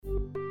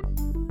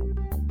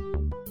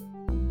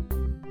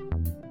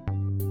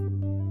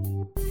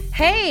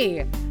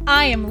Hey,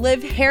 I am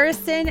Liv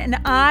Harrison, and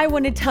I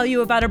want to tell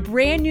you about a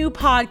brand new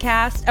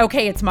podcast.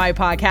 Okay, it's my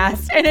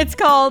podcast, and it's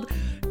called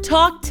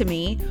Talk to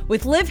Me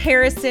with Liv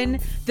Harrison,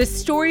 the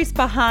stories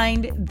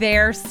behind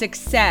their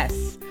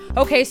success.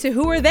 Okay, so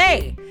who are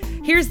they?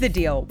 Here's the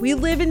deal. We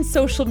live in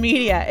social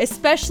media,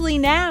 especially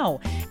now.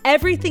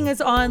 Everything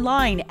is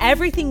online.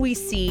 Everything we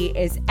see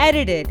is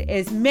edited,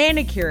 is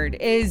manicured,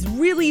 is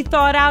really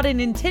thought out and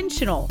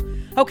intentional.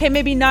 Okay,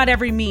 maybe not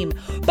every meme,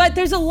 but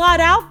there's a lot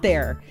out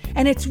there.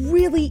 And it's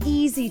really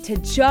easy to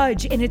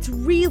judge, and it's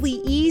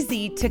really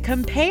easy to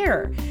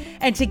compare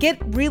and to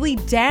get really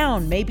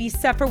down, maybe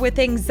suffer with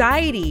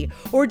anxiety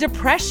or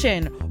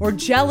depression or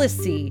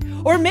jealousy,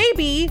 or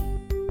maybe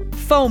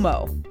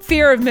FOMO,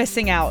 fear of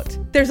missing out.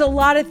 There's a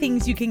lot of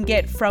things you can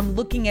get from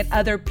looking at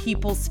other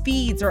people's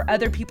feeds or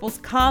other people's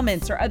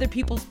comments or other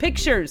people's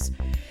pictures.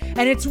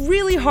 And it's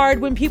really hard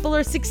when people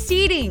are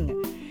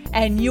succeeding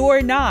and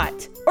you're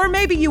not. Or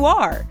maybe you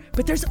are,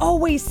 but there's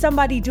always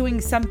somebody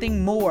doing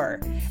something more.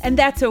 And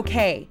that's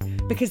okay,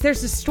 because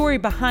there's a story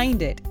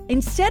behind it.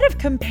 Instead of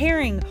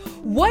comparing,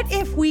 what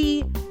if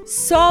we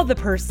saw the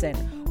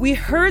person, we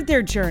heard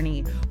their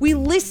journey, we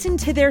listened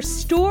to their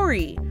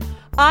story?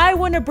 I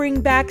want to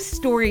bring back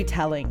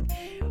storytelling.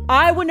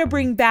 I want to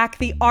bring back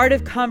the art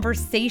of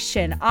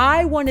conversation.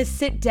 I want to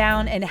sit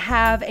down and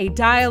have a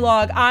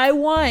dialogue. I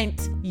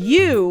want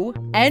you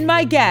and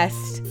my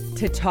guest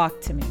to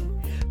talk to me.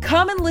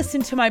 Come and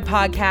listen to my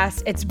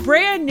podcast. It's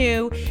brand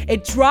new.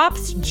 It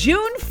drops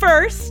June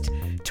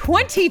 1st,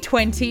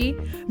 2020.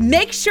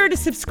 Make sure to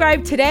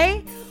subscribe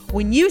today.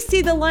 When you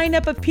see the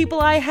lineup of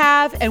people I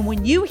have and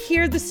when you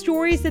hear the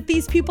stories that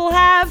these people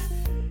have,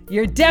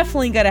 you're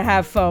definitely going to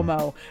have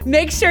FOMO.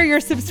 Make sure you're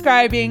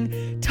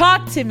subscribing.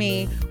 Talk to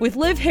Me with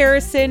Liv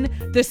Harrison,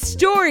 the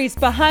stories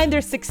behind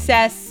their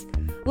success.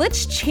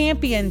 Let's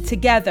champion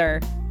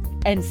together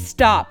and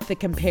stop the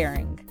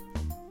comparing.